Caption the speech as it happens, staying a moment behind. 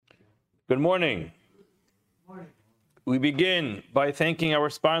Good morning. We begin by thanking our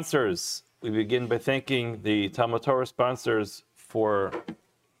sponsors. We begin by thanking the Talmud Torah sponsors for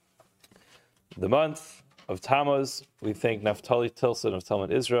the month of Tammuz. We thank Naftali Tilson of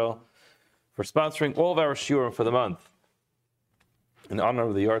Telmond Israel for sponsoring all of our yahrzeit for the month in honor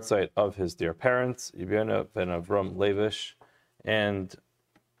of the yahrzeit of his dear parents, Yona ben Avraham Levish and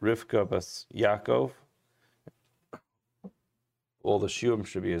Rivka bas Ya'akov. All the shiurim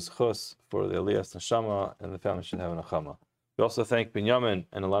should be his chus for the Aliyas Neshama, and the family should have an achama. We also thank Binyamin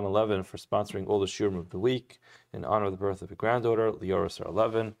and Ilana Levin for sponsoring all the shiurim of the week in honor of the birth of a granddaughter, Liora Sarah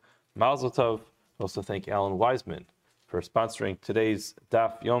Levin. Mazel tov. We also thank Wiseman for sponsoring today's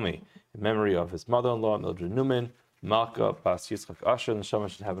Daf Yomi in memory of his mother-in-law, Mildred Neuman. Malka bas Yitzhak Asher, the Neshama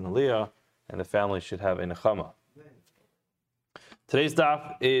should have an Aliyah, and the family should have a nechama. Today's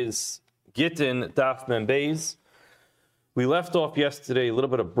daf is Gittin, Daf Membeis. We left off yesterday a little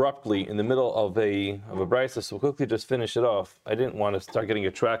bit abruptly in the middle of a brisa, so we'll quickly just finish it off. I didn't want to start getting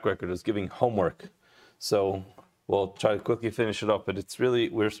a track record as giving homework, so we'll try to quickly finish it off. But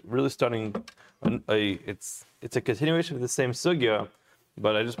we're really starting it's a continuation of the same sugya,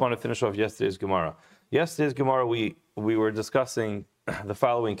 but I just want to finish off yesterday's Gemara. Yesterday's Gemara we were discussing the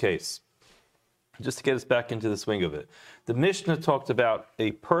following case, just to get us back into the swing of it. The Mishnah talked about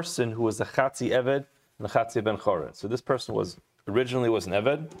a person who was a chatzi eved and a chatzi ben chorin. So this person originally was an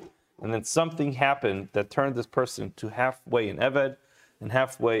eved, and then something happened that turned this person to halfway an eved and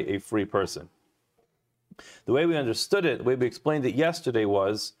halfway a free person. The way we understood it, the way we explained it yesterday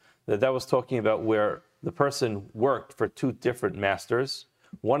was that was talking about where the person worked for two different masters.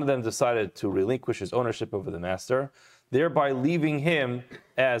 One of them decided to relinquish his ownership over the master, thereby leaving him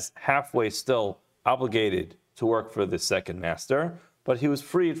as halfway still obligated to work for the second master, but he was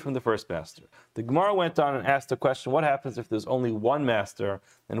freed from the first master. The Gemara went on and asked the question, what happens if there's only one master,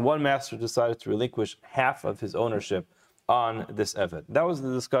 and one master decided to relinquish half of his ownership on this eved? That was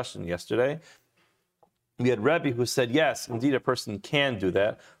the discussion yesterday. We had Rebbe who said, yes, indeed, a person can do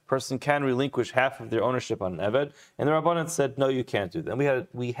that. A person can relinquish half of their ownership on an eved. And the Rabbanan said, no, you can't do that. And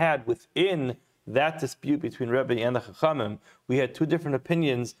we had within that dispute between Rebbe and the Chachamim, we had two different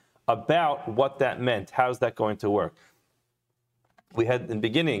opinions about what that meant. How's that going to work? We had, in the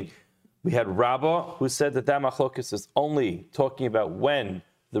beginning, we had Rabbah, who said that machlokes is only talking about when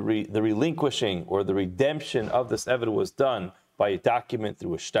the relinquishing or the redemption of this eved was done by a document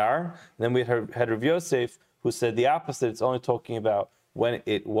through a shtar. And then we had Rav Yosef, who said the opposite. It's only talking about when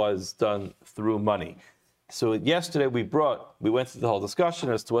it was done through money. So yesterday we went through the whole discussion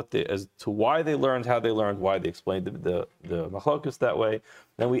as to why they learned, how they learned, why they explained the machlokes that way.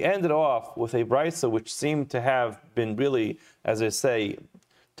 Then we ended off with a brisa which seemed to have been really, as I say,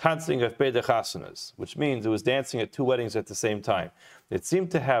 dancing of beide chasanas, which means it was dancing at two weddings at the same time. It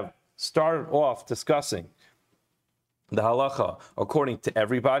seemed to have started off discussing the halacha according to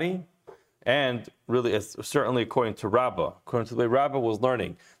everybody, and really certainly according to Rabbah. According to the way Rabbah was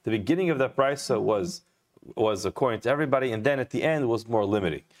learning, the beginning of that brisa was according to everybody, and then at the end was more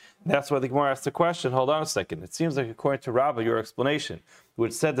limiting. And that's why the Gemara asked the question, hold on a second, it seems like according to Rabbah, your explanation,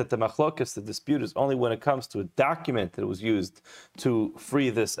 which said that the machlokes, the dispute is only when it comes to a document that was used to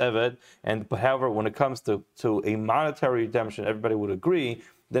free this eved, but however, when it comes to a monetary redemption, everybody would agree,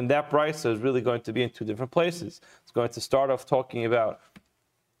 then that brisa is really going to be in two different places. It's going to start off talking about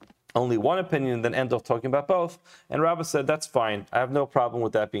only one opinion and then end off talking about both. And Rabbah said, that's fine. I have no problem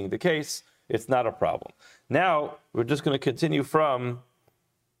with that being the case. It's not a problem. Now, we're just going to continue from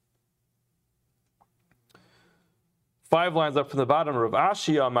 5 lines up from the bottom. Rav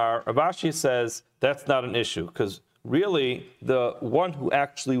Ashi says that's not an issue, because really the one who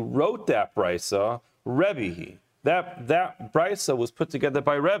actually wrote that brisa, Rebbe, that brisa was put together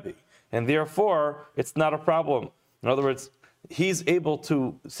by Rebbe, and therefore it's not a problem. In other words, he's able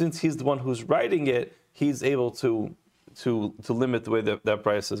to, since he's the one who's writing it, he's able to limit the way that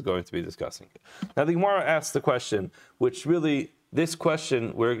brisa is going to be discussing it. Now the Gemara asks the question, which really, this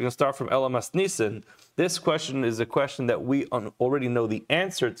question, we're going to start from Elamas Nisan. This question is a question that we already know the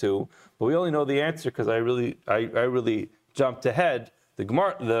answer to, but we only know the answer because I really jumped ahead. The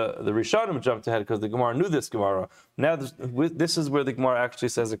Gemara, the Rishonim jumped ahead because the Gemara knew this Gemara. Now this is where the Gemara actually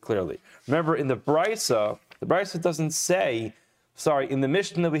says it clearly. Remember, in the brisa doesn't say, in the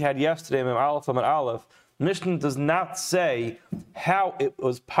Mishnah that we had yesterday, Mem Aleph, Amud Aleph, Mishnah does not say how it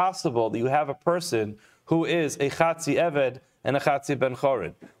was possible that you have a person who is a chatzi eved and a chatzi ben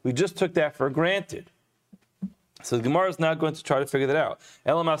chorin. We just took that for granted. So the Gemara is now going to try to figure that out.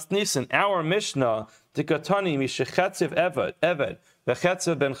 Elamas Nisan, our Mishnah, Dikatani Mishechetziv Eved,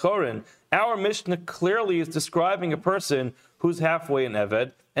 Vechetziv Ben Chorin, our Mishnah clearly is describing a person who's halfway an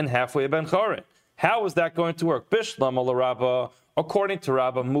Eved and halfway a Ben Chorin. How is that going to work? Bishlam ala Rabba, according to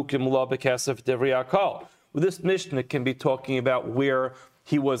Rabba, Mukim la bekesef devri akal. Well, this Mishnah can be talking about where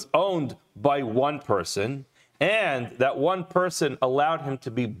he was owned by one person, and that one person allowed him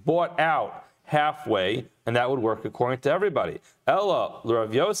to be bought out halfway, and that would work according to everybody. Ella,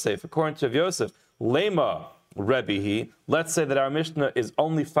 Rav Yosef, according to Rav Yosef, Lema, Rebbe, let's say that our Mishnah is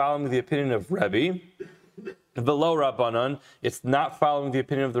only following the opinion of Rebbe, below Rabbanan, it's not following the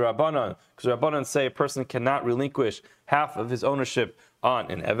opinion of the Rabbanan, because Rabbanan say a person cannot relinquish half of his ownership on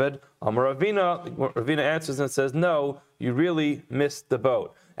an Eved. Ravina answers and says, no, you really missed the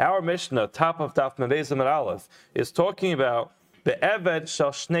boat. Our Mishnah, top of Daf Yomi and Aleph, is talking about the Eved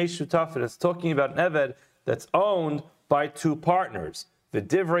shall shnei shutafin. It's talking about an Eved that's owned by two partners. The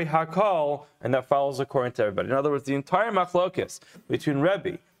divrei hakol, and that follows according to everybody. In other words, the entire machlokes between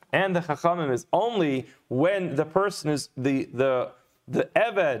Rebbe and the Chachamim is only when the person is the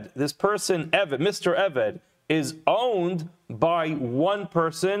Eved, this person Eved, Mr. Eved, is owned by one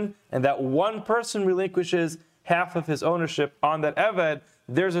person, and that one person relinquishes half of his ownership on that Eved.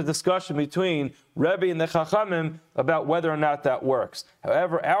 There's a discussion between Rebbe and the Chachamim about whether or not that works.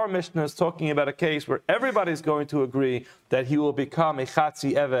 However, our Mishnah is talking about a case where everybody's going to agree that he will become a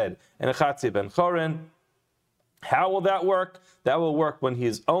Chatzi Eved and a Chatzi Ben Chorin. How will that work? That will work when he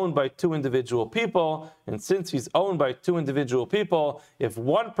is owned by two individual people. And since he's owned by two individual people, if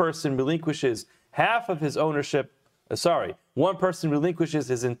one person relinquishes half of his ownership, one person relinquishes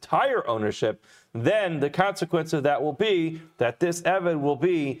his entire ownership, then the consequence of that will be that this Eved will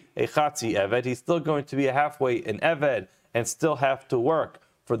be a Chatzi Eved. He's still going to be a halfway an Eved and still have to work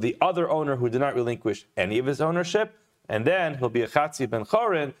for the other owner who did not relinquish any of his ownership. And then he'll be a Chatzi Ben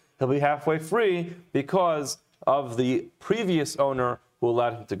Chorin. He'll be halfway free because of the previous owner who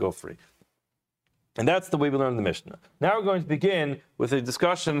allowed him to go free. And that's the way we learn the Mishnah. Now we're going to begin with a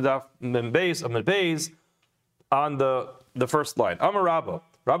discussion of Medbeis on the first line. Amar Rabba.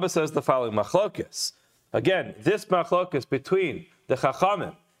 Rabba says the following, Machlokes. Again, this Machlokes between the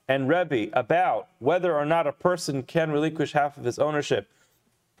Chachamim and Rebbe about whether or not a person can relinquish half of his ownership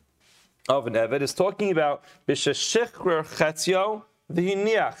of an Eved is talking about B'sheshichrer chetzio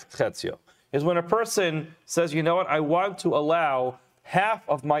v'hiniach chetzio. Is when a person says, you know what, I want to allow half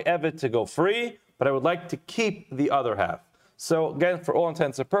of my Eved to go free, but I would like to keep the other half. So again, for all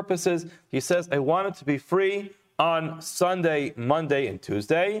intents and purposes, he says, I want it to be free on Sunday, Monday, and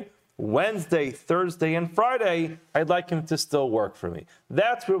Tuesday. Wednesday, Thursday, and Friday, I'd like him to still work for me.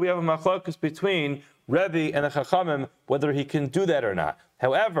 That's where we have a machlokes between Rebbe and the Chachamim, whether he can do that or not.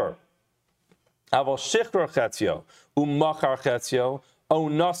 However, aval shichrar chetzio, umachar chetzio, o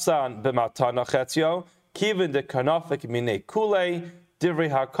nasan b'matana chetzio, kivin de kanafik minei kule, divrei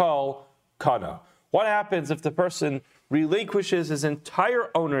hakol kana. What happens if the person relinquishes his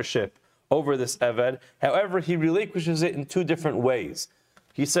entire ownership over this Eved? However, he relinquishes it in two different ways.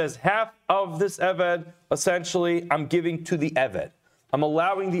 He says, half of this Eved, essentially, I'm giving to the Eved. I'm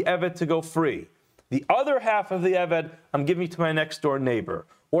allowing the Eved to go free. The other half of the Eved, I'm giving to my next door neighbor,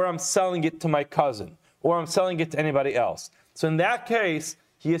 or I'm selling it to my cousin, or I'm selling it to anybody else. So in that case,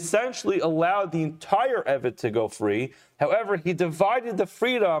 he essentially allowed the entire Eved to go free. However, he divided the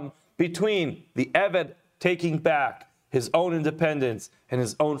freedom between the Eved taking back his own independence and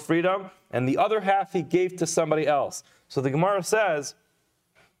his own freedom, and the other half he gave to somebody else. So the Gemara says,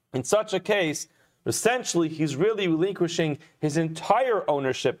 in such a case, essentially he's really relinquishing his entire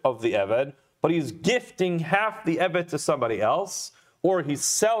ownership of the Eved, but he's gifting half the Eved to somebody else, or he's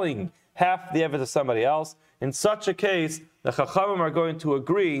selling half the Eved to somebody else. In such a case, the Chachamim are going to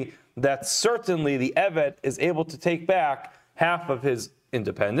agree that certainly the Eved is able to take back half of his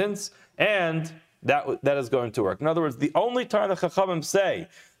independence, and that is going to work. In other words, the only time the Chachamim say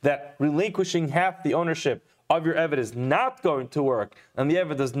that relinquishing half the ownership of your Eved is not going to work, and the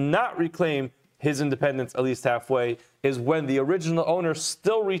Eved does not reclaim his independence at least halfway, is when the original owner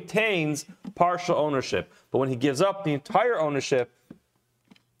still retains partial ownership. But when he gives up the entire ownership,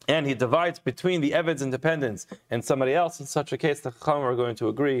 and he divides between the Eved's independence and somebody else, in such a case, the Chachamim are going to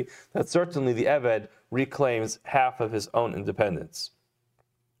agree that certainly the Eved reclaims half of his own independence.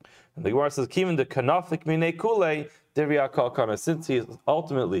 And the Gemara says, "Kiven de kanafik minei kule deriyakal kana." Since he is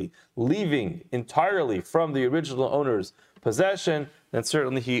ultimately leaving entirely from the original owner's possession, then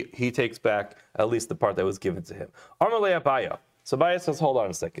certainly he takes back at least the part that was given to him. Amalei Abaya. So Abaya says, hold on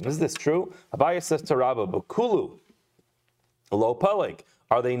a second. Is this true? Abaya says to Rabba, "Bukulu lo palig."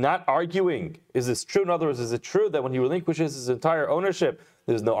 Are they not arguing? Is this true? In other words, is it true that when he relinquishes his entire ownership,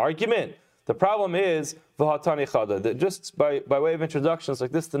 there's no argument? The problem is v'hatani chada. That just by way of introductions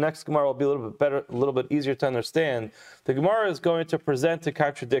like this, the next Gemara will be a little bit better, a little bit easier to understand. The Gemara is going to present a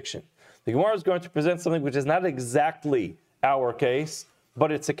contradiction. The Gemara is going to present something which is not exactly our case, but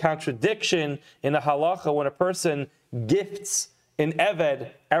it's a contradiction in a halacha when a person gifts in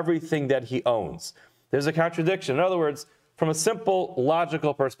Eved everything that he owns. There's a contradiction. In other words, from a simple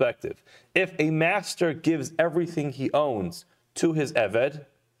logical perspective, if a master gives everything he owns to his Eved,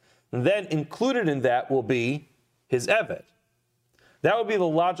 then included in that will be his Eved. That would be the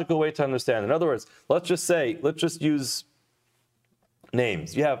logical way to understand it. In other words, let's just use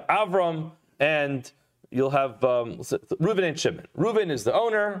names. You have Abraham and you'll have Reuven and Shimon. Reuven is the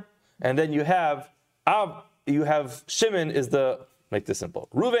owner, and then you have Shimon is the, make this simple.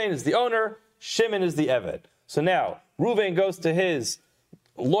 Reuven is the owner, Shimon is the Eved. So now, Reuven goes to his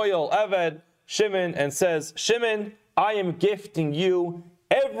loyal Eved, Shimon, and says, Shimon, I am gifting you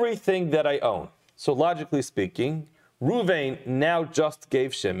everything that I own. So logically speaking, Reuven now just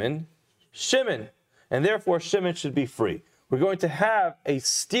gave Shimon, and therefore Shimon should be free. We're going to have a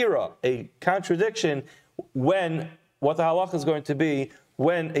stira, a contradiction, when what the halacha is going to be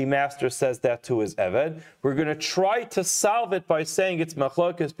when a master says that to his Eved. We're going to try to solve it by saying it's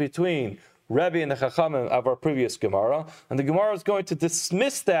machlokas between Rebbe and the Chachamim of our previous Gemara, and the Gemara is going to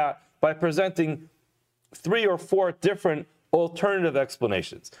dismiss that by presenting 3 or 4 different alternative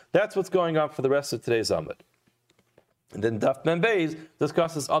explanations. That's what's going on for the rest of today's Amud. And then Daf Mem Beis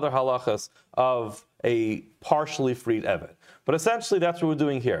discusses other halachas of a partially freed Eved. But essentially that's what we're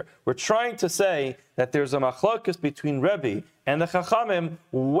doing here. We're trying to say that there's a machlokas between Rebbe and the Chachamim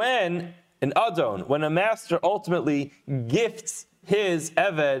when an Adon, when a master ultimately gifts his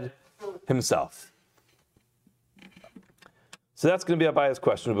Eved himself. So that's going to be Abaya's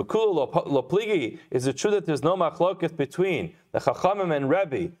question. Is it true that there's no machlokas between the Chachamim and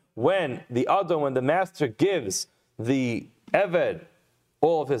Rebbe when the Adon, when the master gives the Eved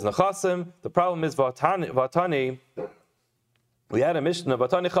all of his nechasim? The problem is Vatani. We had a Mishnah,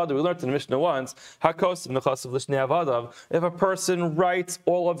 Vatani Chad, we learned in the Mishnah once, Hakosim nechasav lishnei avadav. If a person writes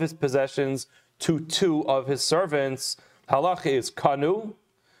all of his possessions to 2 of his servants, halacha is kanu.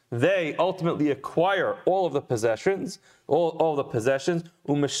 They ultimately acquire all of the possessions, all the possessions.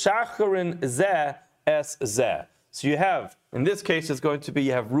 Umeshacharin zeh es zeh. So you have, in this case, it's going to be,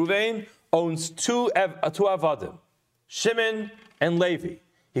 you have Reuven owns two avadim, Shimon and Levi.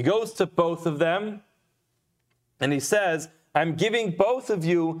 He goes to both of them, and he says, I'm giving both of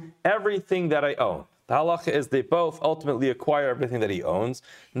you everything that I own. The halacha is they both ultimately acquire everything that he owns.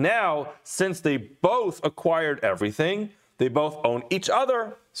 Now, since they both acquired everything, they both own each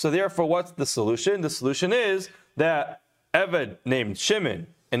other. So therefore, what's the solution? The solution is that Eved named Shimon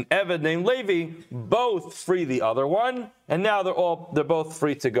and Eved named Levi both free the other one, and now they're both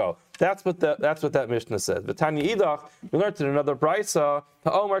free to go. That's what that Mishnah says. V'tanya idach, we learned in another brisa.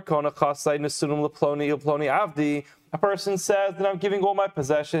 A person says that I'm giving all my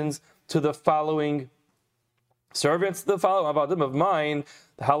possessions to the following servants, the following avadim of mine.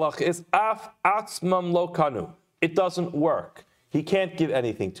 The halach is af atzmam lo kanu. It doesn't work. He can't give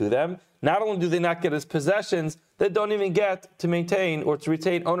anything to them. Not only do they not get his possessions, they don't even get to maintain or to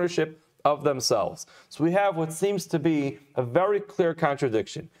retain ownership of themselves. So we have what seems to be a very clear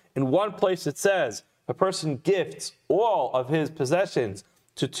contradiction. In one place it says, a person gifts all of his possessions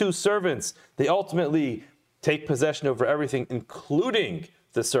to 2 servants. They ultimately take possession over everything, including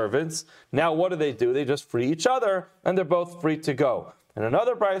the servants. Now what do? They just free each other, and they're both free to go. In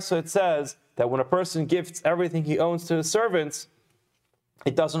another brisa it says that when a person gifts everything he owns to his servants,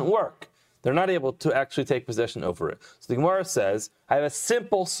 it doesn't work. They're not able to actually take possession over it. So the Gemara says, I have a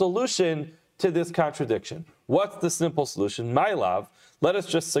simple solution to this contradiction. What's the simple solution? My love, let us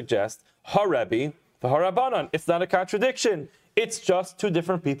just suggest, ha-Rebbe, v'ha-Rabbanan. It's not a contradiction. It's just 2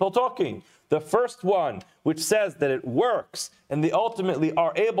 different people talking. The first one, which says that it works, and they ultimately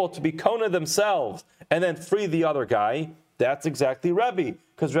are able to be kona themselves, and then free the other guy, that's exactly Rebbe.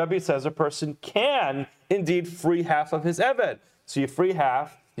 Because Rebbe says a person can indeed free half of his Eved. So you free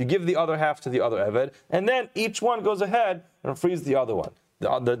half, you give the other half to the other Eved, and then each one goes ahead and frees the other one.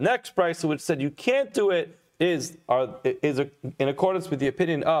 The next brisa, which said you can't do it, is in accordance with the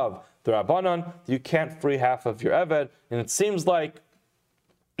opinion of the Rabbanan. You can't free half of your Eved, and it seems like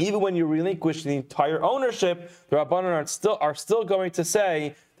even when you relinquish the entire ownership, the Rabbanan are still going to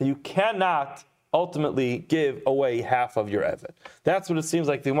say that you cannot ultimately give away half of your Eved. That's what it seems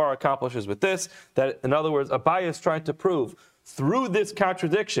like the Gemara accomplishes with this. That, in other words, Abaye is trying to prove through this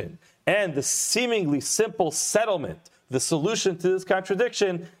contradiction and the seemingly simple settlement, the solution to this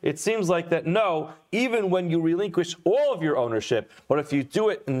contradiction, it seems like that no, even when you relinquish all of your ownership, but if you do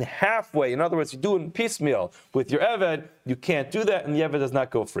it in halfway, in other words, you do it in piecemeal with your Eved, you can't do that, and the Eved does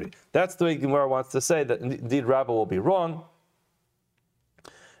not go free. That's the way Gemara wants to say that indeed Rava will be wrong.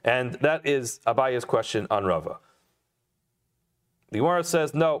 And that is Abaya's question on Rava. The Gemara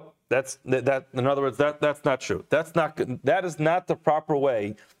says, no, in other words, that's not true. That is not the proper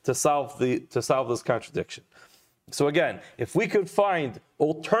way to solve this contradiction. So again, if we could find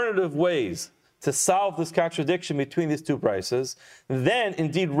alternative ways to solve this contradiction between these two prices, then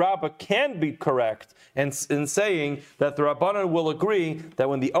indeed Rabbah can be correct in saying that the Rabbanan will agree that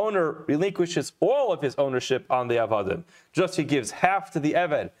when the owner relinquishes all of his ownership on the Avadim, just he gives half to the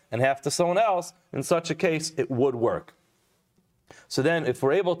Eved and half to someone else, in such a case it would work. So then if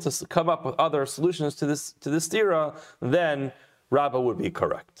we're able to come up with other solutions to this stira, then Rabbah would be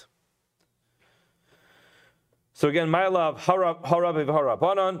correct. So again, my love, harabi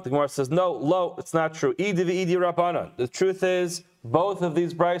v'harabanan. The Gemara says, no, lo, it's not true. Idi v'idi rabbanan. The truth is, both of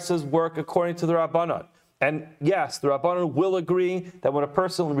these brises work according to the Rabbanan. And yes, the Rabbanan will agree that when a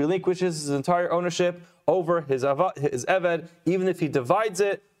person relinquishes his entire ownership over his Eved, even if he divides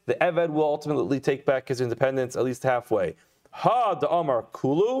it, the Eved will ultimately take back his independence at least halfway. Ha da'amar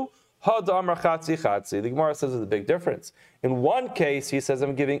kulu, ha da'amar chatzi chatzi. The Gemara says there's a big difference. In one case, he says,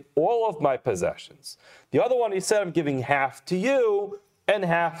 I'm giving all of my possessions. The other one, he said, I'm giving half to you and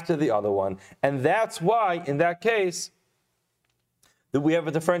half to the other one. And that's why, in that case, that we have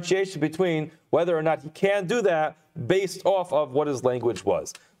a differentiation between whether or not he can do that based off of what his language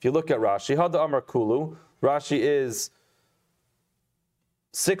was. If you look at Rashi, ha da'amar kulu, Rashi is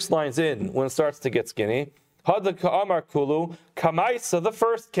 6 lines in when it starts to get skinny. Hada ka'amar kulu, kamaisa, the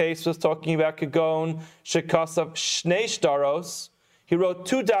first case was talking about Kagon, Shekasav Shnei Shtaros. He wrote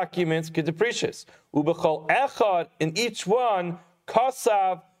 2 documents, Kedeprecious. Ubechol Echad, in each one,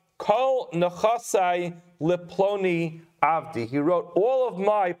 Kasav Kol Nechasai Leploni Avdi. He wrote, all of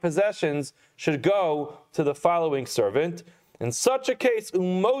my possessions should go to the following servant. In such a case,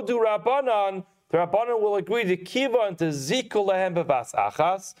 Umodu Rabbanan, the Rabbanan will agree to Kiva and to Zikul Lehem Bevas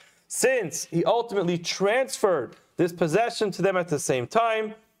Achas, since he ultimately transferred this possession to them at the same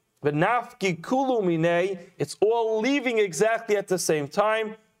time. But nafki kulu minei, it's all leaving exactly at the same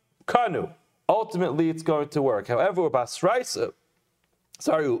time. Kanu, ultimately it's going to work. However, Ubasraisa,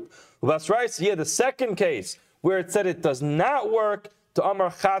 the second case where it said it does not work, to Amar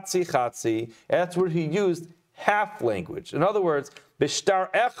Chatzi Chatzi, that's where he used half language. In other words,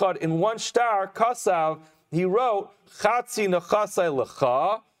 Bishtar Echad, in one star, Kasav, he wrote, Chatzi Nechasai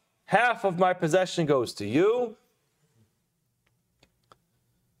Lecha, half of my possession goes to you.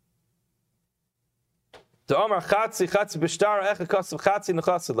 He wrote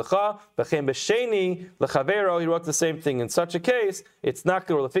the same thing. In such a case, it's not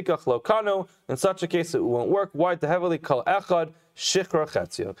going to. In such a case, it won't work. Why?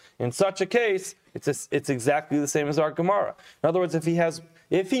 In such a case, it's exactly the same as our Gemara. In other words, if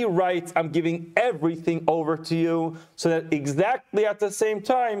he writes, I'm giving everything over to you, so that exactly at the same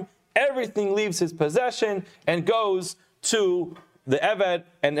time, everything leaves his possession and goes to the Eved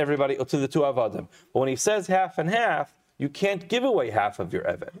and everybody, to the 2 Avadim. But when he says half and half, you can't give away half of your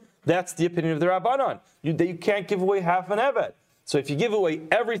Eved. That's the opinion of the Rabbanan. You can't give away half an Eved. So if you give away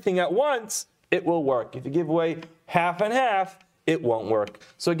everything at once, it will work. If you give away half and half, it won't work.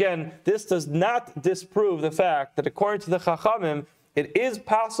 So again, this does not disprove the fact that according to the Chachamim, it is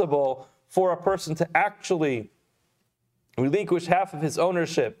possible for a person to actually relinquish half of his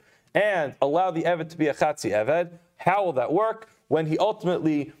ownership and allow the Eved to be a Chatzi Eved. How will that work? When he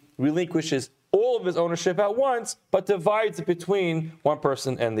ultimately relinquishes all of his ownership at once, but divides it between one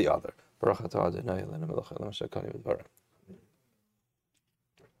person and the other.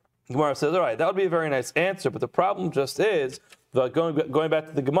 Gemara says, all right, that would be a very nice answer, but the problem just is, going back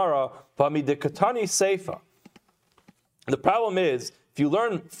to the Gemara, the problem is, if you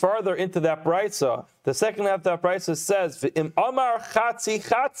learn further into that brisa, the second half of that brisa says, "V'im amar chatzi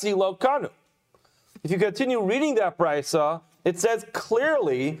chatzi lo kanu." If you continue reading that brisa, it says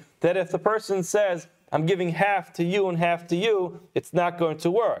clearly that if the person says, I'm giving half to you and half to you, it's not going to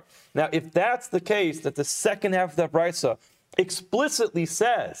work. Now, if that's the case, that the second half of that brisa explicitly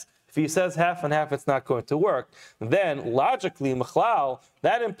says, if he says half and half, it's not going to work, then logically, Mechlal,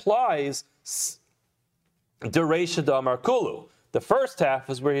 that implies Dereisha Damar Kulu. The first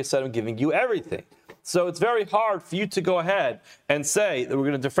half is where he said, I'm giving you everything. So it's very hard for you to go ahead and say that we're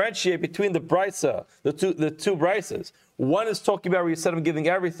going to differentiate between the brisa, the two brises. One is talking about where he said, I'm giving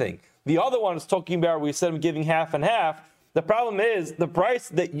everything. The other one is talking about where he said, I'm giving half and half. The problem is the brise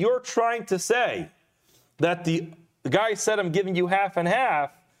that you're trying to say that the the guy said, I'm giving you half and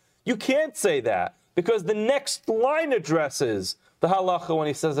half, you can't say that because the next line addresses the halacha when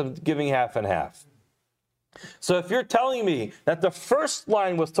he says, I'm giving half and half. So if you're telling me that the first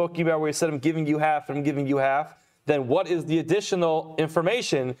line was talking about where he said, I'm giving you half and I'm giving you half, then what is the additional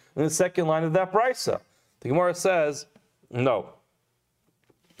information in the second line of that brisa? The Gemara says, no.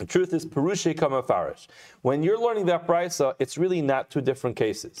 The truth is, Perushe Kama Farish. When you're learning that brisa, it's really not two different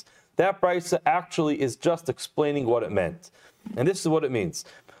cases. That brisa actually is just explaining what it meant. And this is what it means.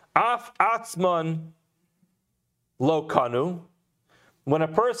 Af atzman lo kanu. When a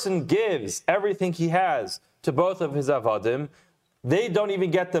person gives everything he has to both of his avadim, they don't even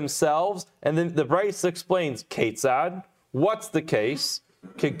get themselves. And then the brisa explains, Ketzad, what's the case?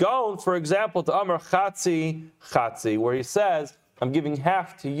 Kigon, for example, to Amar Chatzi, Chatzi, where he says, I'm giving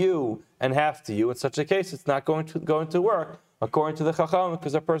half to you and half to you. In such a case, it's not going to work, according to the Chacham,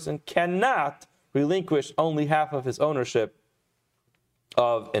 because a person cannot relinquish only half of his ownership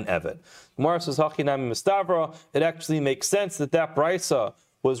of an Eved. Gemara says, Hachinami Mistavra. It actually makes sense that brisa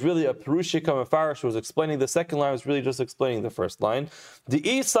was really a Perushik Hamafarish, was explaining the second line, was really just explaining the first line. The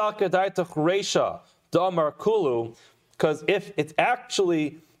Isaka Daitach Reisha Damar Kulu, because if it's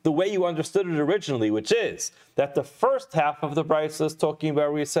actually the way you understood it originally, which is that the first half of the brisa is talking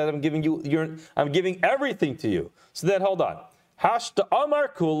about where he said, I'm giving everything to you. So then hold on. Hashta Amar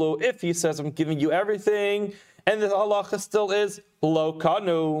Kulu, if he says, I'm giving you everything, and the halacha still is lo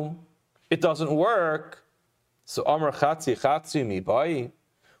kanu, it doesn't work. So Amar Chatzi mi bai.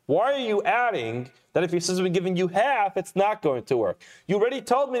 Why are you adding that if he says I'm giving you half, it's not going to work? You already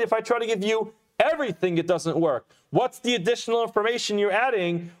told me if I try to give you everything, it doesn't work. What's the additional information you're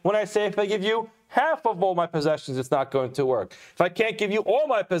adding when I say if I give you half of all my possessions, it's not going to work? If I can't give you all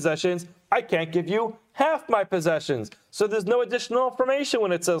my possessions, I can't give you half my possessions. So there's no additional information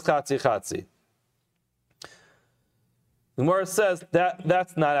when it says Chatzi. The Gemara says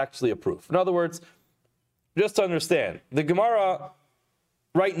that's not actually a proof. In other words, just to understand, the Gemara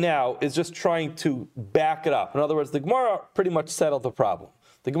right now is just trying to back it up. In other words, the Gemara pretty much settled the problem.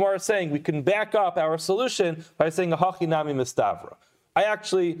 The Gemara is saying we can back up our solution by saying a hachinami mistavra.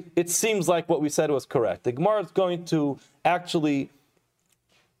 It seems like what we said was correct. The Gemara is going to actually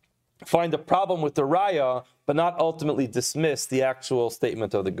find a problem with the raya, but not ultimately dismiss the actual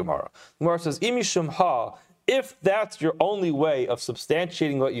statement of the Gemara. The Gemara says, Imishum ha, if that's your only way of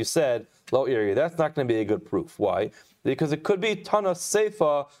substantiating what you said, lo area, that's not going to be a good proof. Why? Because it could be tana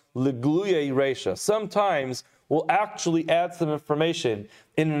seifa legluye reisha. Sometimes we'll actually add some information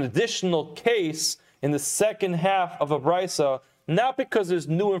in an additional case in the second half of a brisa, not because there's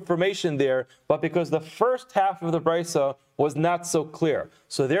new information there, but because the first half of the brisa was not so clear.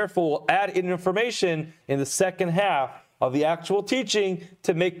 So therefore, we'll add in information in the second half of the actual teaching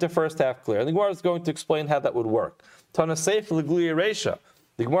to make the first half clear. And the Gemara is going to explain how that would work. Tana seifa legluye reisha.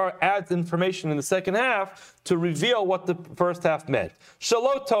 The Gemara adds information in the second half to reveal what the first half meant.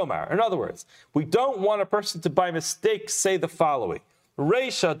 Shalot Tomar. In other words, we don't want a person to by mistake say the following.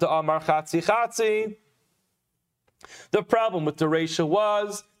 Reisha de Amar Chatzi. The problem with the Reisha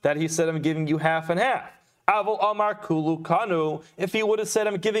was that he said, I'm giving you half and half. Avol Amar Kulu Kanu. If he would have said,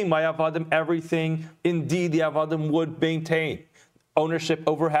 I'm giving my avadim everything, indeed the avadim would maintain ownership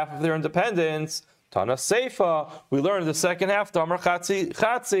over half of their independence. Tana Seifa, we learned the second half, Tamar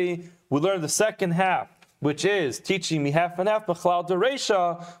Chatzi, we learned the second half, which is teaching me half and half, Bechlal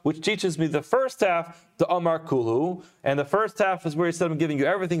Dereisha, which teaches me the first half, the Amar Kulu, and the first half is where he said, I'm giving you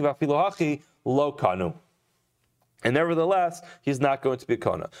everything, Vafilohachi, Lo Kanu. And nevertheless, he's not going to be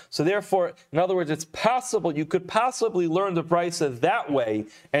Kona. So therefore, in other words, it's possible, you could possibly learn the brisa that way,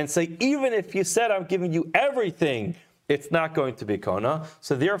 and say, even if you said, I'm giving you everything, it's not going to be Kona.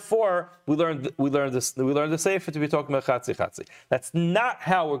 So therefore, we learned the Sefer to be talking about Chatzi. That's not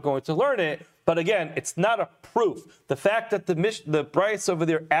how we're going to learn it. But again, it's not a proof. The fact that the brisa over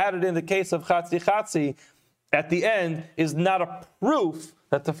there added in the case of Chatzi at the end is not a proof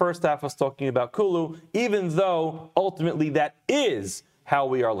that the first half was talking about Kulu, even though ultimately that is how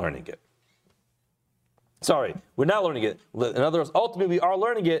we are learning it. Sorry, we're not learning it. In other words, ultimately we are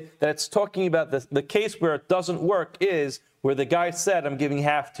learning it, that it's talking about the case where it doesn't work is where the guy said, I'm giving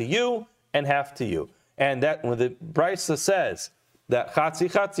half to you and half to you. And that when the brisa says that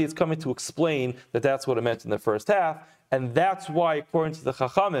Chatzi, it's coming to explain that that's what it meant in the first half. And that's why, according to the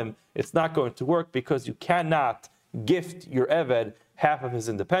Chachamim, it's not going to work, because you cannot gift your Eved half of his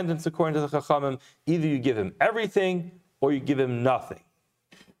independence, according to the Chachamim. Either you give him everything or you give him nothing.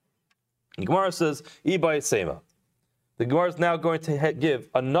 The Gemara says, Ibai Sema. The Gemara is now going to give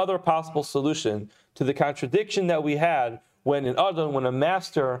another possible solution to the contradiction that we had when a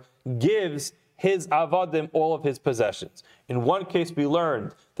master gives his avadim all of his possessions. In one case, we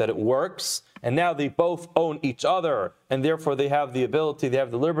learned that it works, and now they both own each other, and therefore they have the ability, they have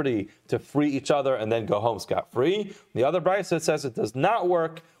the liberty to free each other and then go home scot-free. The other brisa says it does not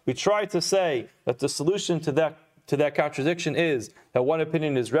work. We try to say that the solution to that contradiction is that one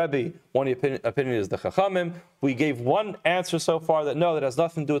opinion is Rebbe, one opinion is the Chachamim. We gave one answer so far that no, that has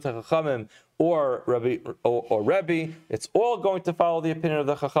nothing to do with the Chachamim or Rebbe. It's all going to follow the opinion of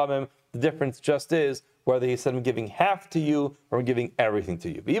the Chachamim. The difference just is whether he said I'm giving half to you or I'm giving everything to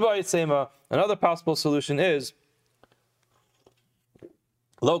you. Another possible solution is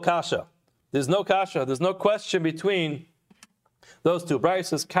lo kasha. There's no kasha. There's no question between those two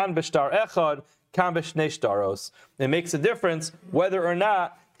brises. Kan b'shtar echad, kan b'shnei shtaros. It makes a difference whether or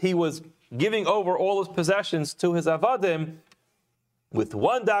not he was giving over all his possessions to his avadim with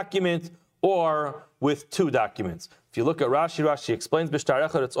one document or with two documents. If you look at Rashi explains b'shtar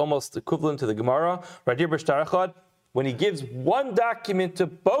echad, it's almost equivalent to the Gemara. Right here, b'shtar echad, when he gives one document to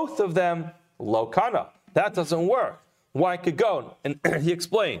both of them, lo kana. That doesn't work. Why could go? And he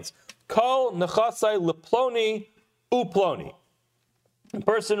explains, kol nechasai leploni uploni. The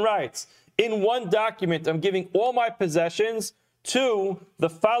person writes, in one document, I'm giving all my possessions to the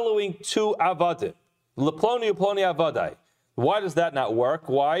following two avadim. Leploni uploni avadai. Why does that not work?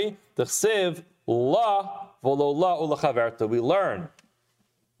 Why? The chsiv la v'lo la ulachaverta. We learn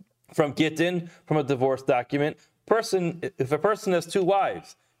from Gittin, from a divorce document, if a person has two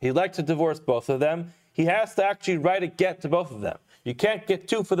wives, he'd like to divorce both of them, he has to actually write a get to both of them. You can't get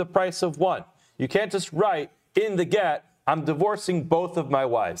two for the price of one. You can't just write in the get, I'm divorcing both of my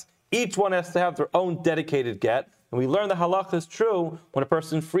wives. Each one has to have their own dedicated get. And we learn the halakha is true when a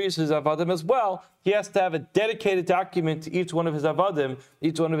person frees his avadim as well. He has to have a dedicated document to each one of his avadim,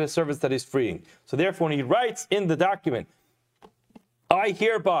 each one of his servants that he's freeing. So therefore, when he writes in the document, I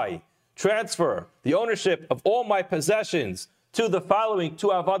hereby transfer the ownership of all my possessions to the following two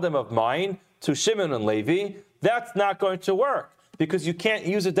avadim of mine, to Shimon and Levi, that's not going to work because you can't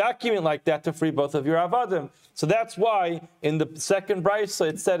use a document like that to free both of your avadim. So that's why in the second brisa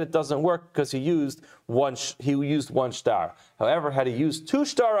it said it doesn't work because he used one shtar. However, had he used two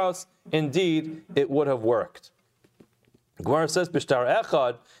shtaros, indeed it would have worked. Gemara says b'shtar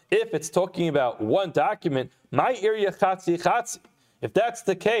echad, if it's talking about one document, my Aryeh chatzi chatzi. If that's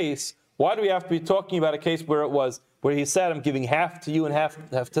the case, why do we have to be talking about a case where he said I'm giving half to you and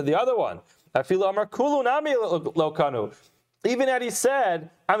half to the other one? Even had he said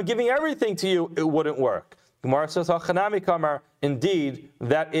I'm giving everything to you, it wouldn't work. Gemara says, indeed,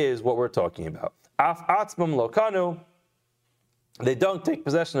 that is what we're talking about. Af atzmum lokanu, they don't take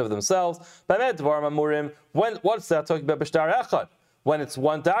possession of themselves. What's that talking about? B'shtar echad, when it's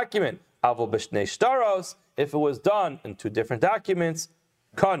one document. Avol b'shnei shtaros, if it was done in two different documents,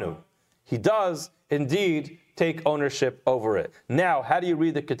 kanu. He does indeed take ownership over it. Now, how do you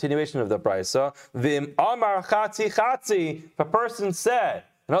read the continuation of the brisa? Vim amar chatzi chatzi. If a person said,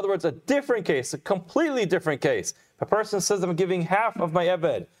 in other words, a different case, a completely different case. If a person says, I'm giving half of my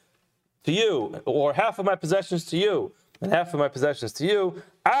eved to you, or half of my possessions to you, and half of my possessions to you,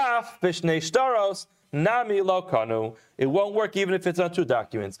 af b'shnei shtaros, nami lo kanu. It won't work even if it's on two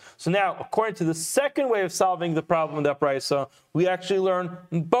documents. So now, according to the second way of solving the problem of that brisa, we actually learn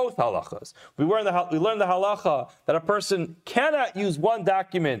both halachas. We learn the halacha that a person cannot use one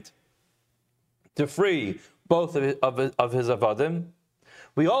document to free both of his avadim.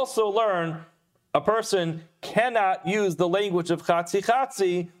 We also learn a person cannot use the language of chatzi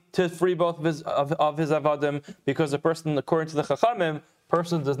chatzi to free both of his avadim, because a person, according to the Chachamim,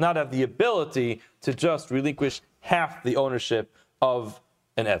 person does not have the ability to just relinquish half the ownership of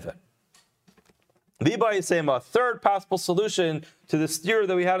an eved. Vibai is saying a third possible solution to the steer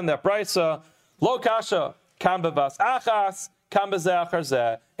that we had in that brisa, lo kasha, kam bevas achas, kam bezeh achar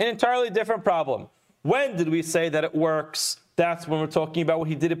zeh, an entirely different problem. When did we say that it works? That's when we're talking about when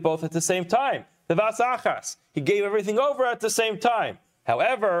he did it both at the same time. Bevas achas, he gave everything over at the same time.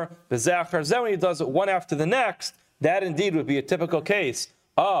 However, bezeh achar zeh, when he does it one after the next, that indeed would be a typical case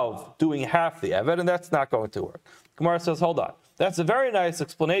of doing half the eved, and that's not going to work. Gemara says, hold on. That's a very nice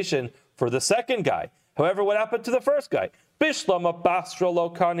explanation for the second guy. However, what happened to the first guy? Bishlama basra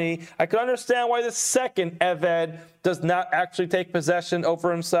lokani. I can understand why the second eved does not actually take possession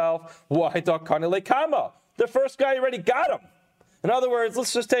over himself. Why dakani lekama? The first guy already got him. In other words,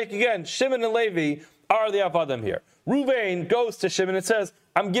 let's just take again, Shimon and Levi are the avadim here. Ruvain goes to Shimon and says,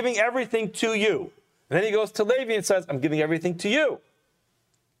 I'm giving everything to you. And then he goes to Levi and says, I'm giving everything to you.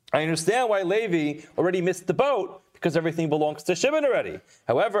 I understand why Levi already missed the boat, because everything belongs to Shimon already.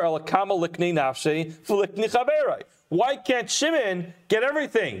 However, why can't Shimon get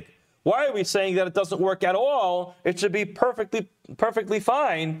everything? Why are we saying that it doesn't work at all? It should be perfectly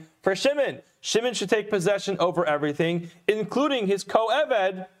fine for Shimon. Shimon should take possession over everything, including his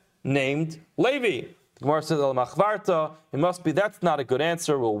co-eved named Levi. The Gemara says, "Al machvarta." It must be that's not a good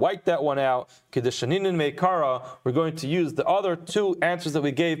answer. We'll wipe that one out. Kedeshaninin meikara. We're going to use the other two answers that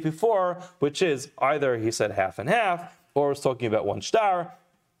we gave before, which is either he said half and half, or was talking about one star.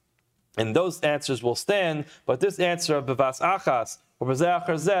 And those answers will stand. But this answer of bevas achas or bezeh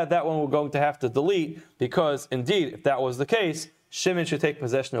achar zeh, that one we're going to have to delete, because indeed, if that was the case, Shimon should take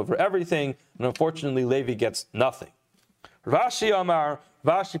possession over everything, and unfortunately, Levi gets nothing. Rashi Amar,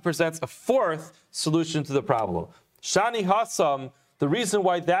 Rashi presents a fourth solution to the problem. Shani Hassam, the reason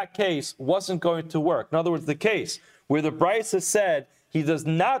why that case wasn't going to work, in other words, the case where the Brisa said he does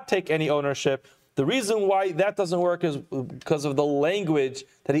not take any ownership, the reason why that doesn't work is because of the language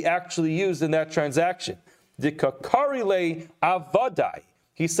that he actually used in that transaction. Dikakarile avadai.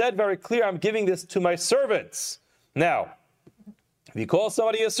 He said very clear, I'm giving this to my servants. Now, if you call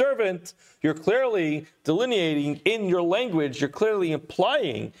somebody a servant, you're clearly delineating in your language, you're clearly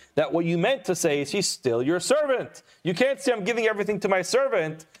implying that what you meant to say is he's still your servant. You can't say I'm giving everything to my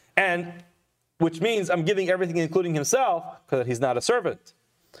servant, and which means I'm giving everything including himself, because he's not a servant.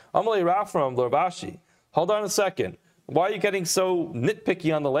 Amalei Rafram Lorbashi. Hold on a second. Why are you getting so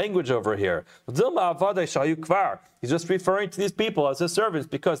nitpicky on the language over here? He's just referring to these people as his servants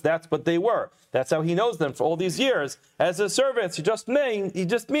because that's what they were. That's how he knows them for all these years as his servants. He just means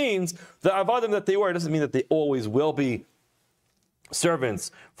the avadim that they were. It doesn't mean that they always will be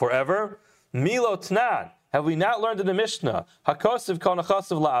servants forever. Milo Tnan. Have we not learned in the Mishnah? Hakosiv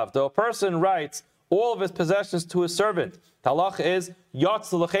konachasiv la'avdo. A person writes all of his possessions to his servant. The halacha is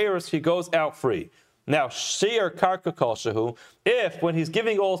yotz l'cheirus, he goes out free. Now, sheer karka kol shehu, if when he's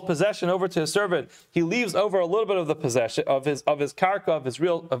giving all his possession over to his servant, he leaves over a little bit of the possession of his karka, of his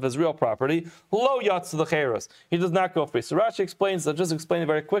real property, lo yatz l'cheirus, he does not go free. So Rashi explains, I'll just explain it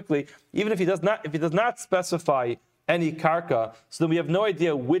very quickly. Even if he does not specify any karka, so then we have no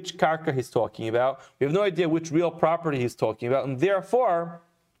idea which karka he's talking about. We have no idea which real property he's talking about, and therefore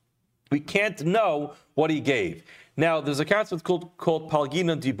we can't know what he gave. Now, there's a concept called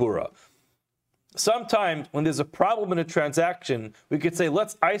palgina dibura. Sometimes when there's a problem in a transaction, we could say,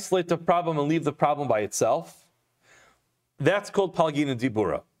 let's isolate the problem and leave the problem by itself. That's called palgina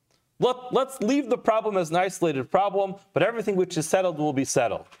dibura. Let's leave the problem as an isolated problem, but everything which is settled will be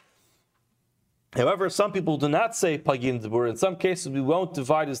settled. However, some people do not say palgina dibura. In some cases, we won't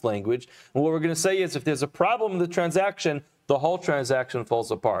divide his language. And what we're going to say is, if there's a problem in the transaction, the whole transaction falls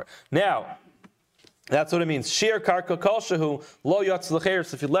apart. Now, that's what it means. Shir karka kol shehu lo yatz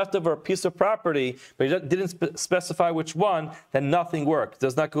l'cheirus. If you left over a piece of property, but you didn't specify which one, then nothing worked. It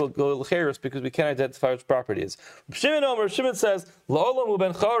does not go l'cheirus because we can't identify which property it is. Shimon says, la'olam hu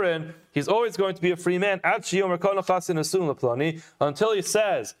ben chorin, he's always going to be a free man, ad sheyomer kol nechasin asun l'ploni, until he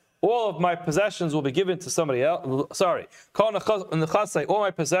says, all of my possessions will be given to somebody else. Sorry, kol nechasai, all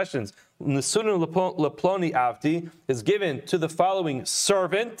my possessions, nesunin l'ploni avdi, is given to the following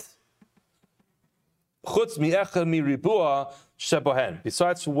servant, Chutz mi'echad mi ribua shebohen.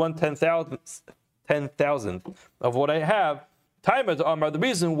 Besides for 1/10,000th of what I have, Taima to Amar. The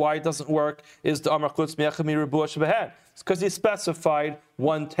reason why it doesn't work is the Amar chutz mi'echad mi ribua shebohen. It's because he specified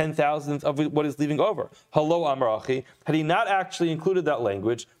 1/10,000th of what he's leaving over. Hello Amar Achi. Had he not actually included that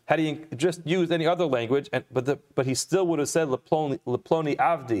language, had he just used any other language, but he still would have said leploni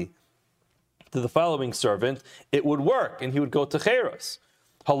avdi to the following servant, it would work, and he would go to cheros.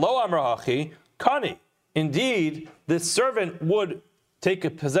 Hello Amar Achi. Kani. Indeed, this servant would take a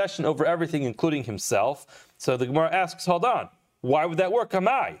possession over everything, including himself. So the Gemara asks, hold on, why would that work?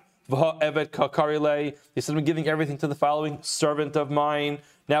 Amai. He said, I'm giving everything to the following servant of mine.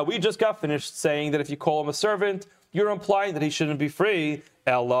 Now, we just got finished saying that if you call him a servant, you're implying that he shouldn't be free.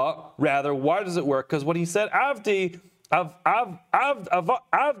 Ella, rather, why does it work? Because when he said Avdi, Avdi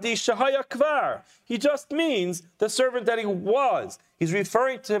Shahaya Kvar, he just means the servant that he was. He's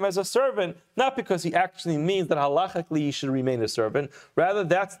referring to him as a servant, not because he actually means that halachically he should remain a servant. Rather,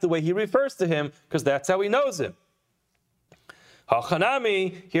 that's the way he refers to him, because that's how he knows him.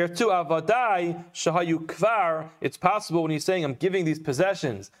 Hachanami, here too, Avadai Shahayu Kvar, it's possible when he's saying, I'm giving these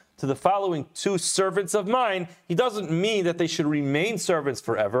possessions to the following two servants of mine, he doesn't mean that they should remain servants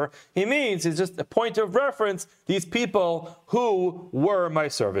forever. He means, it's just a point of reference, these people who were my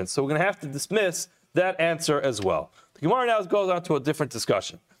servants. So we're going to have to dismiss that answer as well. The Gemara now goes on to a different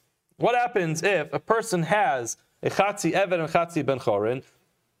discussion. What happens if a person has a chatzi eved and chatzi ben chorin,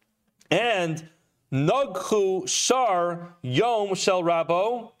 and nogchu shar yom shel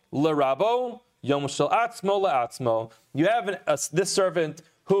rabo lerabo, yom shel atzmo leatzmo. You have this servant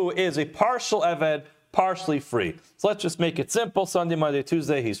who is a partial eved, partially free. So let's just make it simple. Sunday, Monday,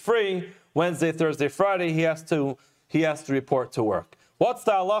 Tuesday, he's free. Wednesday, Thursday, Friday, he has to report to work. What's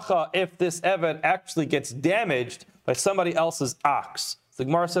the halacha if this eved actually gets damaged by somebody else's ox? The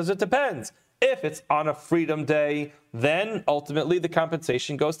Gemara says it depends. If it's on a freedom day, then ultimately the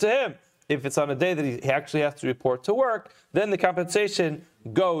compensation goes to him. If it's on a day that he actually has to report to work, then the compensation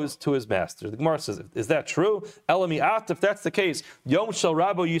goes to his master. The Gemara says, is that true? Elamiat, if that's the case, Yom Shel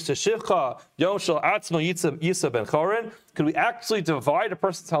Rabo Yisa Shivcha, Yom Shel Atzmo Yisa Ben Chorin, could we actually divide a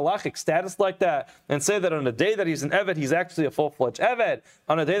person's halachic status like that and say that on a day that he's an Eved, he's actually a full-fledged Eved?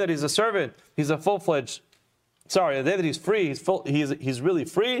 On a day that he's a servant, he's a full-fledged, sorry, the day that he's free, he's really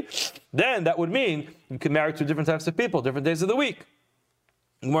free, then that would mean you can marry two different types of people, different days of the week.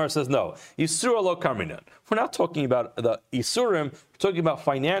 Gemara says no. Yisur lo karminan. We're not talking about the Yisurim, we're talking about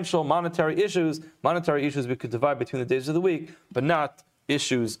financial, monetary issues. Monetary issues we could divide between the days of the week, but not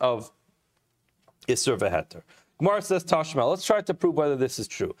issues of Yisur v'heter. Gemara says Tashma. Let's try to prove whether this is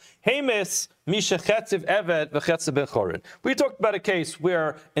true. Hemis mishachetziv eved v'chetziv ben chorin. We talked about a case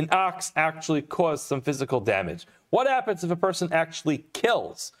where an ox actually caused some physical damage. What happens if a person actually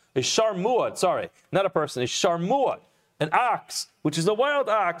kills a sharmuad? Sorry, not a person, a sharmuad. An ox, which is a wild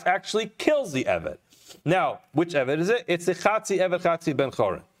ox, actually kills the eved. Now, which eved is it? It's the chatzi eved chatzi ben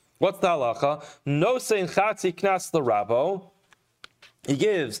chorin. What's the halacha? No sein chatzi knas l'rabo. He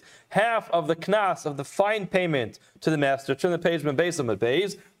gives half of the knas, of the fine payment, to the master. Turn the page, Wiseman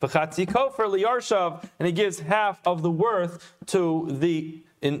pays. V'chatzi kofer liyarshav, and he gives half of the worth to the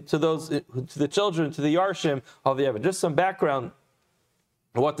children, to the yarshim of the eved. Just some background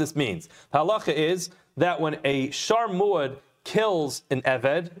on what this means. Halacha is that when a sharmuad kills an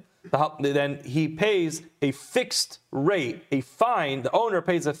eved, then he pays a fixed rate, a fine. The owner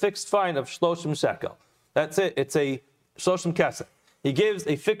pays a fixed fine of shloshim shekel. That's it. It's a shloshim kesef. He gives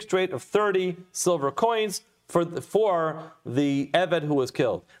a fixed rate of 30 silver coins for the eved who was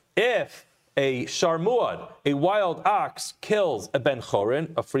killed. If a sharmuad, a wild ox, kills a ben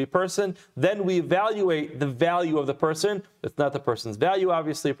chorin, a free person, then we evaluate the value of the person. It's not the person's value,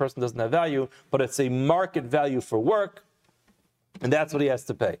 obviously, a person doesn't have value, but it's a market value for work, and that's what he has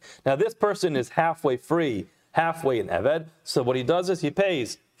to pay. Now, this person is halfway free, halfway an eved, so what he does is he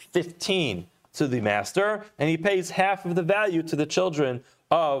pays 15 to the master, and he pays half of the value to the children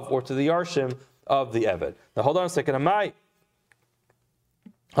or to the yarshim of the eved. Now, hold on a second.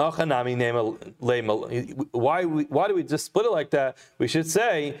 Why do we just split it like that? We should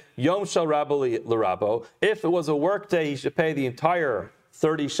say Yom Shel Rabo L'Rabo. If it was a work day, he should pay the entire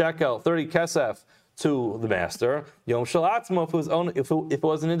 30 shekel, 30 kesef to the master. Yom Shel Atzmo, if it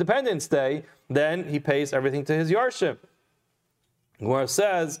was an Independence Day, then he pays everything to his yarship. Where it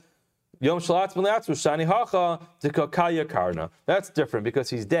says Yom Shel Atzmo L'Atzmo Shani Hacha T'Kakaya Karna. That's different because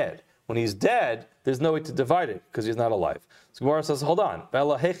he's dead. When he's dead, there's no way to divide it because he's not alive. So Gemara says, hold on.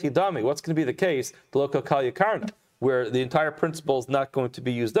 What's going to be the case, where the entire principle is not going to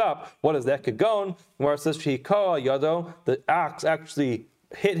be used up? What is that kagon? Gemara says, the axe actually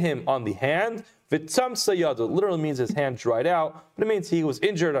hit him on the hand. Vitzamsa yado literally means his hand dried out, but it means he was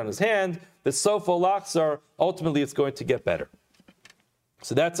injured on his hand. The sofa laxar, ultimately it's going to get better.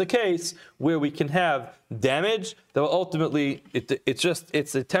 So that's a case where we can have damage that will ultimately,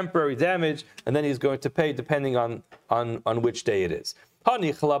 it's a temporary damage, and then he's going to pay depending on which day it is.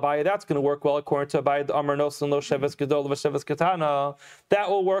 That's going to work well according to Abaye the Amar Nosan Lo Sheves Gedol V'Sheves Katana. That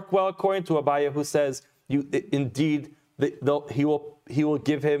will work well according to Abaye, who says indeed he will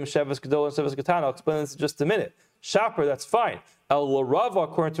give him Sheves Gedol and Sheves Katana. I'll explain this in just a minute. Shaper, that's fine. According to Rava,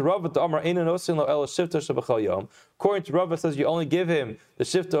 according to Rava, says you only give him the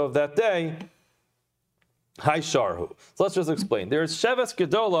shifta of that day. Hi Sharhu. So let's just explain. There's Sheves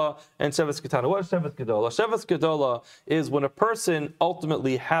Gedola and Sheves Katana. What is Sheves Gedola? Sheves Gedola is when a person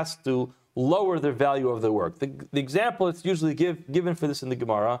ultimately has to lower the value of their work. The example that's usually given for this in the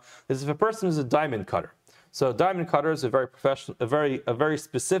Gemara is if a person is a diamond cutter. So a diamond cutter is a very professional, a very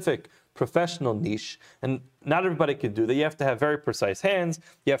specific professional niche, and not everybody can do that. You have to have very precise hands.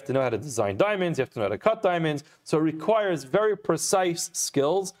 You have to know how to design diamonds. You have to know how to cut diamonds. So it requires very precise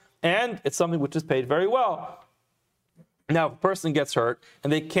skills, and it's something which is paid very well. Now, if a person gets hurt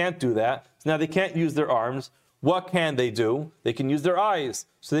and they can't do that, so now they can't use their arms, what can they do? They can use their eyes.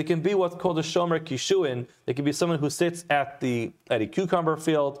 So they can be what's called a shomer kishuin. They can be someone who sits at a cucumber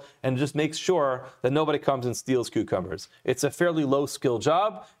field and just makes sure that nobody comes and steals cucumbers. It's a fairly low skill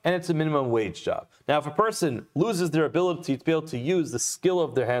job, and it's a minimum wage job. Now, if a person loses their ability to be able to use the skill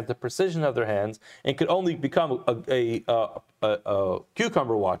of their hands, the precision of their hands, and could only become a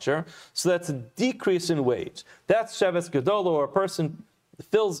cucumber watcher, so that's a decrease in wage. That's Sheves Gedola, or a person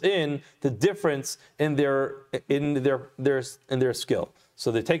fills in the difference in their skill.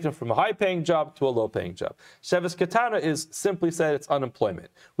 So they take them from a high-paying job to a low-paying job. Sheves Katana is simply said it's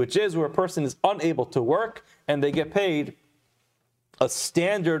unemployment, which is where a person is unable to work and they get paid a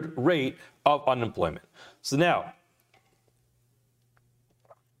standard rate of unemployment. So now,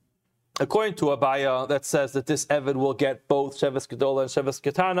 according to Abaya, that says that this Eved will get both Sheves Gedola and Sheves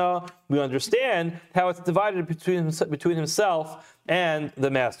Katana, we understand how it's divided between himself and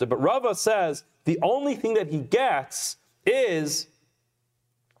the master. But Rava says the only thing that he gets is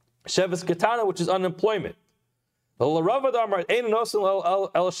Sheves Katana, which is unemployment. He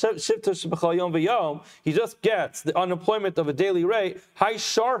just gets the unemployment of a daily rate. Hai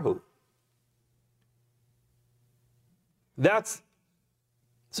sharhu.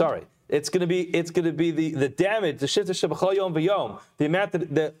 It's going to be the damage, the shifter shebachal yom v'yom, the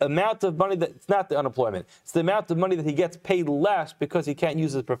amount of money that it's not the unemployment. It's the amount of money that he gets paid less because he can't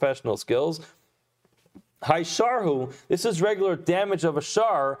use his professional skills. Hai sharhu. This is regular damage of a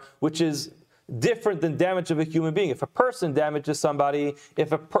shar, which is different than damage of a human being. If a person damages somebody,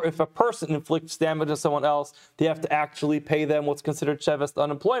 if a person inflicts damage on someone else, they have to actually pay them what's considered sheves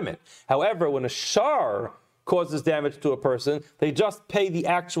unemployment. However, when a shar causes damage to a person, they just pay the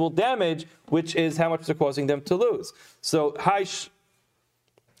actual damage, which is how much they're causing them to lose. So Hai sharhu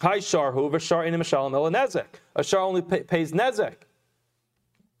v'shar inim shalom ela nezek. A shar only pays nezek.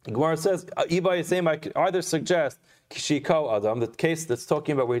 Gemara says, I could either suggest Kishiko Adam, the case that's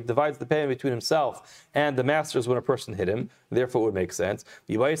talking about where he divides the payment between himself and the masters when a person hit him, therefore it would make sense.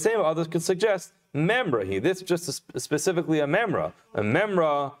 Others could suggest Memra. This is just specifically a Memra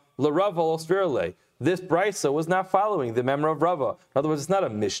L'Rava Osvirle. This Brisa was not following the Memra of Rava. In other words, it's not a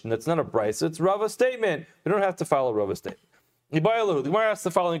Mishnah, it's not a Brisa, it's Rava's statement. We don't have to follow Rava's statement. The Gemara asks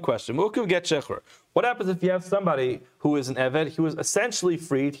the following question. What happens if you have somebody who is an Eved, he was essentially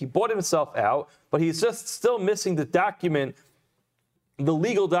freed, he bought himself out, but he's just still missing the document, the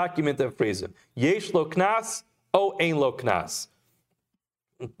legal document that frees him? Yesh lo knas, o ein lo knas.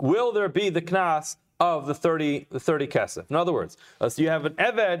 Will there be the knas of the 30 kesef? In other words, so you have an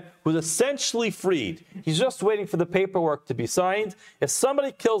Eved who's essentially freed. He's just waiting for the paperwork to be signed. If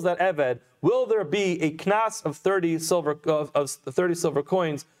somebody kills that Eved, will there be a knas of 30 silver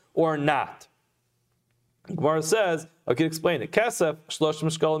coins or not? Gemara says, I can explain it. Kesef shlosh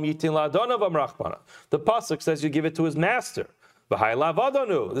mishkalim yitin la'adonav amrachmana. The pasuk says you give it to his master. V'hai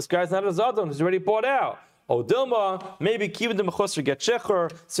lavadonu. This guy's not a zadon. He's already bought out. O Dilma, maybe Kivin de Mechosser get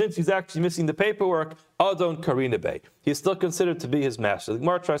Shecher, since he's actually missing the paperwork, Adon Karina Bey. He's still considered to be his master. The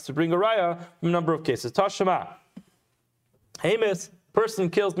Gemara tries to bring a raya from a number of cases. Tashema. Hamas, person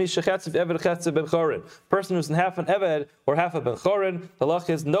kills me Shechetziv Eved Chetziv Ben Chorin. Person who's in half an Eved or half a Ben Chorin. The lach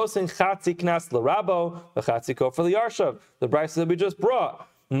is Nosin Chatzi Knas L'Rabo, the Chatzi Ko for the Yarshav. The Brisa that we just brought.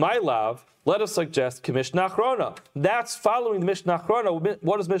 My love, let us suggest Mishnah Achrona. That's following the Mishnah Achrona.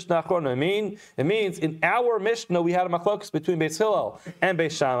 What does Mishnah Achrona mean? It means in our Mishnah we had a machlokas between Beis Hillel and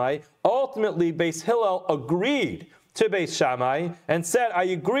Beis Shammai. Ultimately, Beis Hillel agreed to Beis Shammai and said, I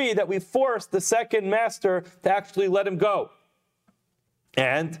agree that we forced the second master to actually let him go.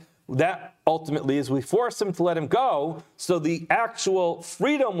 And that ultimately is we forced him to let him go, so the actual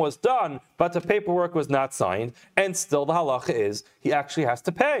freedom was done, but the paperwork was not signed, and still the halacha is he actually has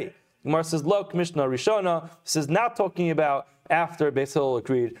to pay. Gemara says, Lok Mishnah Rishona. This is not talking about after Beis Hillel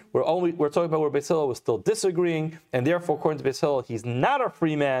agreed. We're talking about where Beis Hillel was still disagreeing, and therefore, according to Beis Hillel, he's not a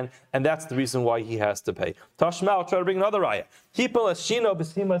free man, and that's the reason why he has to pay. Tashma, I'll try to bring another ayah.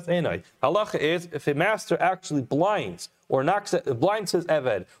 Halacha is if a master actually blinds his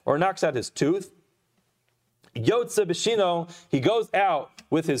Eved or knocks out his tooth, Yotze B'shino, he goes out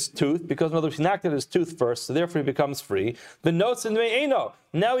with his tooth, because in other words, he knocked out his tooth first, so therefore he becomes free. The notes in Me'eno,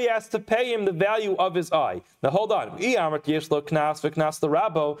 now he has to pay him the value of his eye. Now hold on. If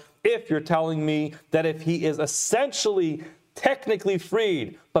you're telling me that if he is essentially technically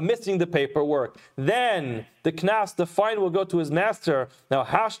freed, but missing the paperwork, then the knas, the fine, will go to his master. Now,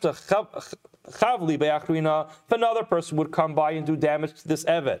 hashta chavli be'achrina, if another person would come by and do damage to this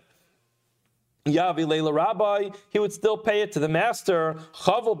Eved, Yavi Leila Rabbi, he would still pay it to the master.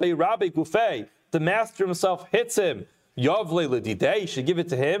 Chavel Bei Rabbi Gufei, the master himself hits him. Yav Leila Didei, you should give it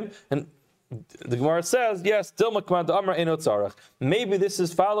to him. And the Gemara says, yes, Dilma Command Amar Eno Tzarach. Maybe this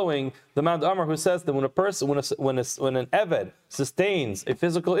is following the Mount Amar who says that when an Eved sustains a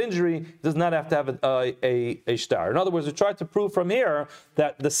physical injury, he does not have to have a star. In other words, we tried to prove from here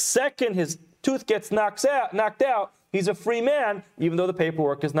that the second his tooth gets knocked out, he's a free man, even though the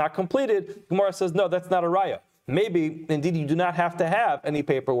paperwork is not completed. Gemara says, no, that's not a raya. Maybe, indeed, you do not have to have any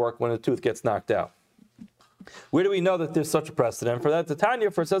paperwork when a tooth gets knocked out. Where do we know that there's such a precedent for that? The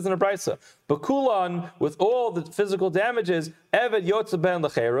Tanya, for it says in a brisa, Bakulan, with all the physical damages, Eved Yotze Ben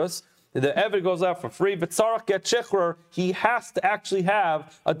Lecherus, the Eved goes out for free, Vitzarach get Shechrer, he has to actually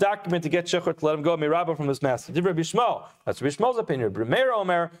have a document to get Shechrer to let him go, Mirabah from his master. Rabbi Shmuel, that's Rabbi Shmuel's opinion. Meir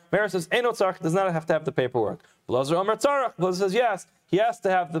Omer says, Eino Tzarach does not have to have the paperwork. Blazer Omer Tzarach, Blazer says, yes, he has to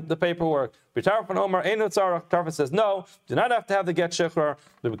have the paperwork. B'tarfan Omer Eino Tzarach, Tarfan says, no, do not have to have the get Shechrer.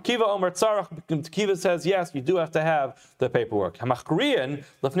 Kiva Omer Tzarach, Kiva says, yes, you do have to have the paperwork. Hamachriyan,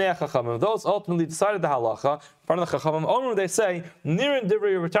 Lefnei HaChachamim, those ultimately decided the halacha, in front of the Chachamim, only they say, Nirin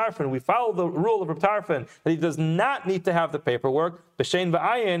Divrei Rabbi Tarfan, we follow the rule of Rabbi Tarfan, that he does not need to have the paperwork. B'shein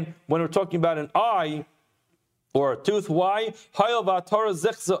v'ayin, when we're talking about an eye, or a tooth. Why?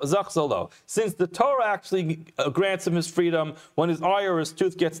 Since the Torah actually grants him his freedom when his eye or his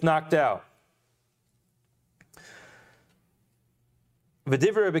tooth gets knocked out.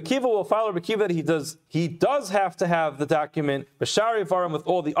 V'divrei Rabbi Kiva will follow Rabbi Kiva that he does have to have the document. B'shari varim with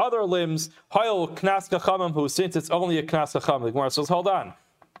all the other limbs. Hayol knas kachamim, who since it's only a knas kachamim. The Gemara says, hold on.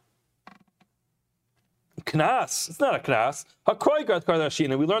 Knas, it's not a knas. Hakroigat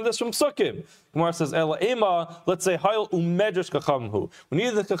kardashina. We learned this from Sukkim. Gemara says, Ela ema. Let's say hayol umedrash kachamhu. We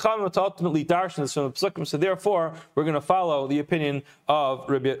need the kachamim to ultimately darshan this from Sukkim. So therefore, we're going to follow the opinion of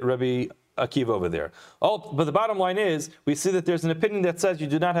Rabbi Akiva over there. But the bottom line is, we see that there's an opinion that says you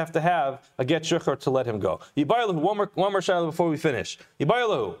do not have to have a get shechur to let him go. Yibaylahu. One more shayla before we finish.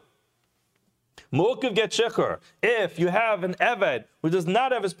 Yibaylahu. Mu'ukiv get shechur. If you have an eved who does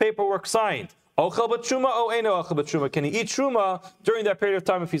not have his paperwork signed. Ochel b'truma o eino ochel b'truma. Can he eat truma during that period of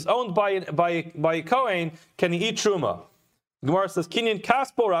time? If he's owned by a Kohen, can he eat truma? Gemara says kinyan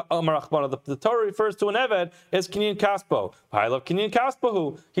kaspo marachmana. The Torah refers to an eved as kinyan kaspo. I love kinyan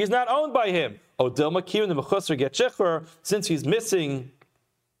kaspohu. He's not owned by him. Odil makiyun the mechusar get shechur. Since he's missing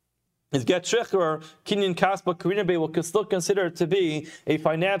his get shechur, kinyan kaspo karina bay will still consider it to be a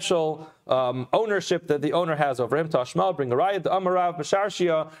financial ownership that the owner has over him. Tashmal bring a riot. The Amarav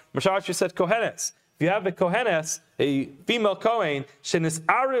Masharshia. Masharshia said kohenes. If you have a kohenes, a female kohen, shenis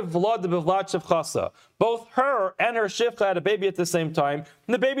ariv v'lad b'vlad shevchasa. Both her and her shivcha had a baby at the same time,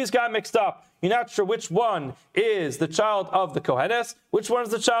 and the babies got mixed up. You're not sure which one is the child of the kohenes, which one is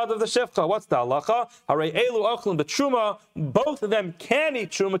the child of the shivcha. What's the halacha? Aryeh elu ochlin b'truma. Both of them can eat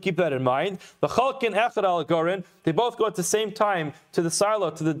truma. Keep that in mind. The chalkin echad al gorin. They both go at the same time to the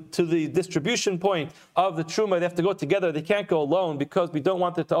silo, to the distribution point of the truma. They have to go together. They can't go alone because we don't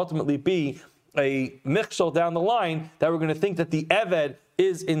want it to ultimately be a mikshel down the line that we're going to think that the eved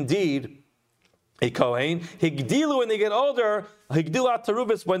is indeed a kohen. Higdilu, when they get older, higdilu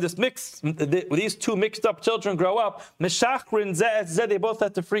atarubis, when these two mixed up children grow up, meshachrin zeh, they both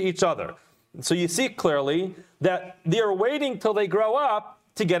have to free each other. So you see clearly that they're waiting till they grow up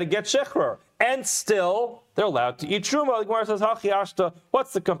to get shechrer, and still they're allowed to eat truma. The Gemara says, "Hachi ashta."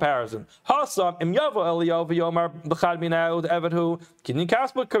 What's the comparison? Hasam im yavo Eliyahu v'yomar b'chad minayu eved kinyan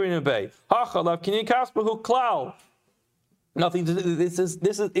kaspa karinu bay hachalav kinyan kaspa hu klal. Nothing to do. This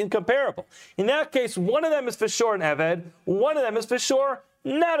is incomparable. In that case, one of them is for sure an eved. One of them is for sure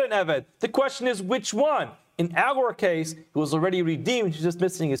not an eved. The question is which one. In our case, he was already redeemed. He's just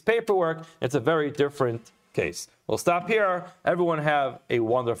missing his paperwork. It's a very different case. We'll stop here. Everyone have a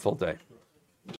wonderful day.